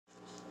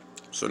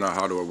So now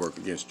how do I work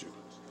against you?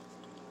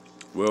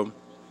 Well,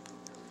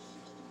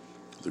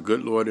 the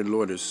good Lord and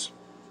Lordess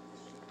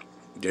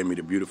gave me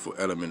the beautiful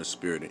element of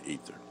spirit and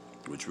ether,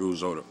 which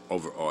rules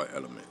over all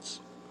elements,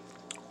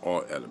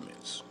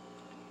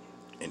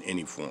 in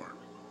any form.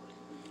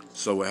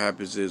 So what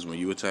happens is when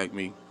you attack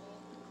me,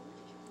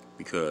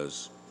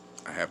 because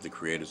I have the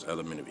creator's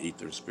element of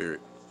ether and spirit,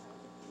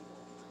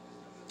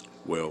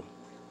 well,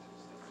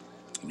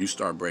 you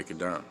start breaking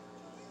down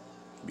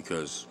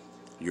because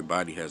your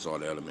body has all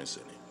the elements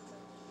in it.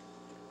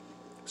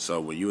 So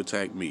when you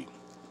attack me,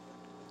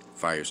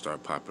 fire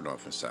start popping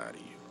off inside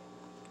of you.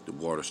 The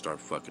water start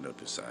fucking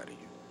up inside of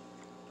you.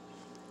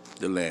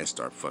 The land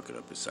start fucking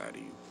up inside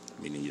of you,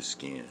 meaning your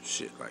skin,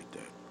 shit like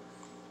that.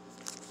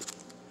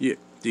 Yeah,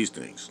 these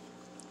things.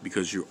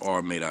 Because you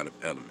are made out of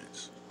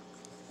elements.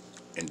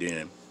 And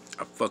then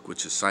I fuck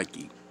with your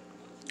psyche,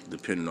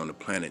 depending on the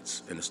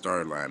planets and the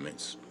star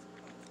alignments,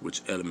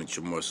 which elements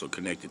you're more so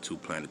connected to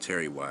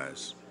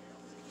planetary-wise,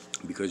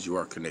 because you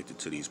are connected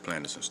to these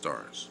planets and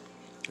stars.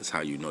 That's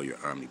how you know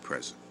you're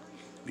omnipresent,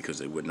 because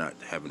they would not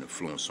have an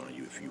influence on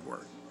you if you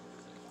weren't.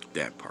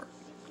 That part.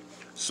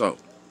 So,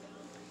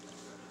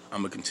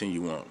 I'm going to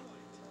continue on.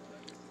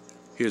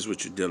 Here's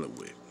what you're dealing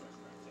with.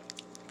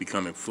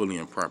 Becoming fully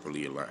and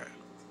properly aligned.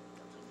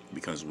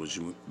 Because when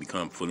you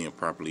become fully and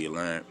properly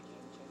aligned,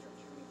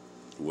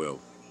 well,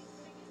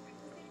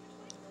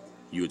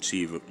 you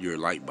achieve your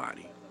light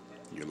body.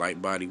 Your light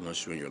body,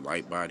 once you're in your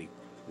light body,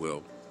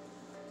 well,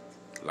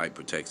 light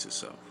protects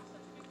itself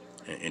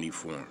in any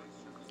form.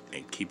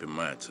 And keep in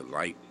mind, to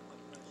light,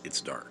 it's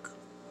dark.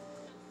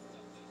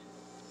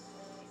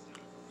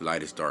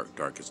 Light is dark,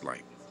 dark is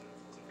light.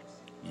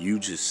 You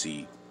just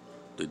see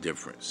the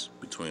difference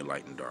between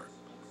light and dark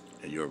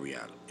in your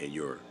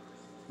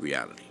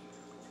reality.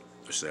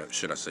 Or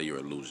should I say your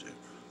illusion?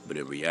 But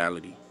in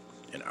reality,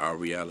 in our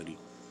reality,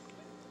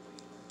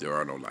 there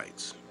are no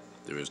lights.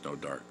 There is no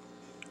dark.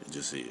 It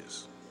just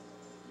is.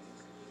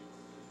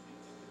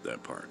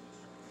 That part.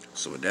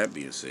 So with that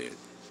being said,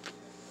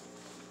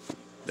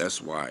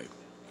 that's why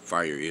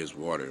fire is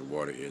water and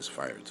water is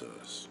fire to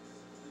us.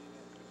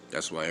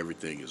 That's why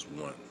everything is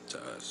one to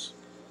us.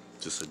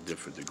 Just a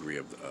different degree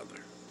of the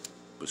other,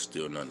 but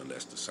still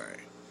nonetheless the same.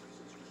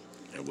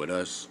 And with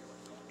us,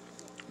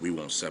 we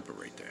won't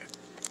separate that.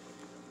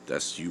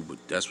 That's you, but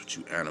that's what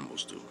you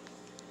animals do.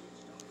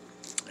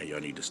 And y'all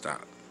need to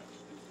stop.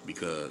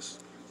 Because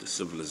the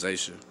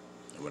civilization,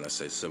 and when I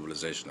say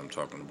civilization, I'm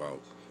talking about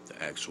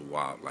the actual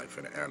wildlife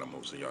and the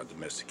animals and y'all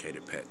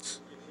domesticated pets.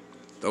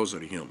 Those are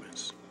the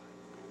humans.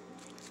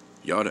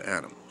 Y'all the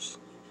animals.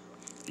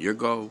 Your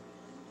goal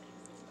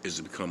is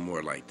to become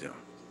more like them.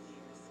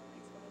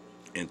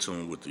 In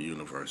tune with the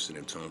universe and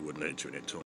in tune with nature and in tune